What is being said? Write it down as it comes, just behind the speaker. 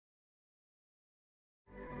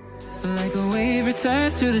Like a wave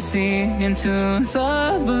returns to the sea, into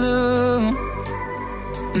the blue.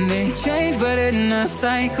 They change but in a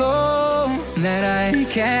cycle that I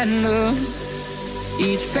can't lose.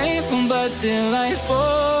 Each painful but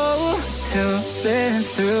delightful to live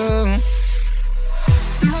through.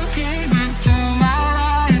 You came into my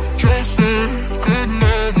life just like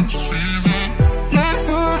another season. Left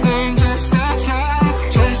for them just a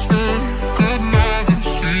time, just like another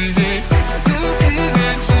season. You came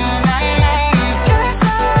into my life just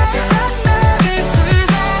like another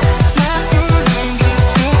season. Left for them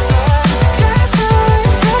just a time, just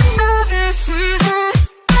like another season.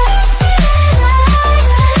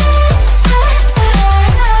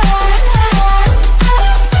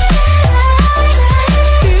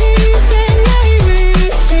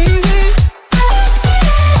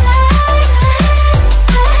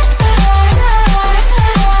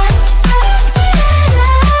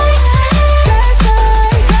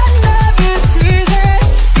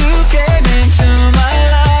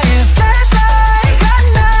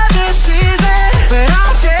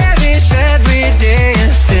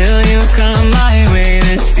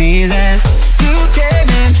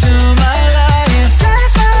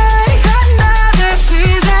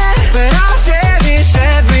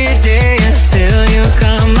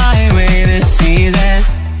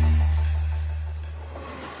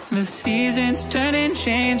 The seasons turn and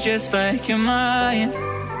change just like your mind.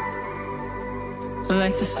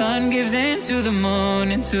 Like the sun gives into the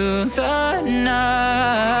moon, into the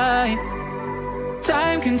night.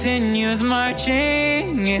 Time continues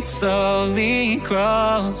marching, it slowly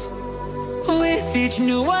crawls. With each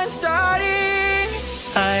new one starting,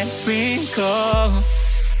 I recall.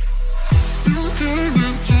 You came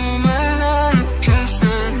into my life just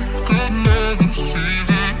like another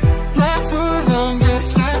season. Left for them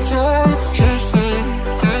just a time, just like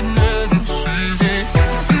another season.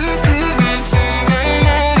 You came into my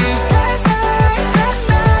life just like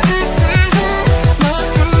another season.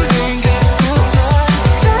 Left for them just a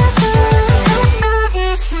time, just like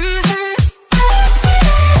another season.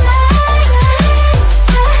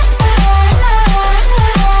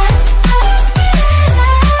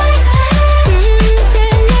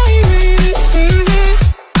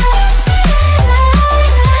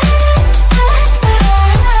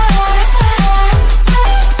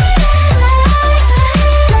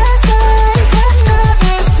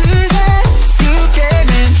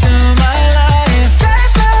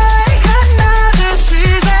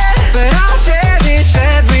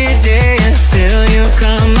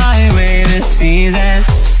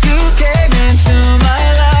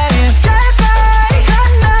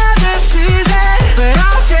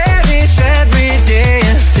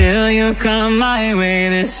 Come my way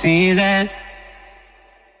this season.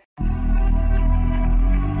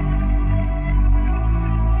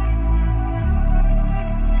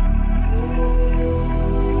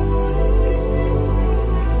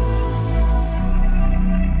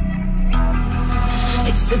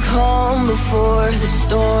 It's the calm before the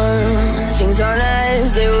storm. Things aren't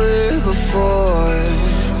as they were before.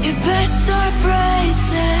 You best start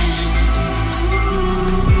bracing.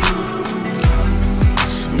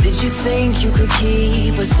 Did you think you could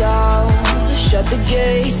keep us out? Shut the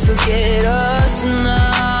gates, forget us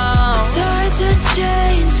now. Tides are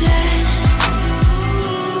changing.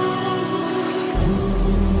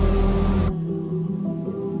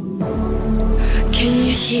 Can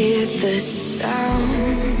you hear the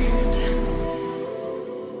sound?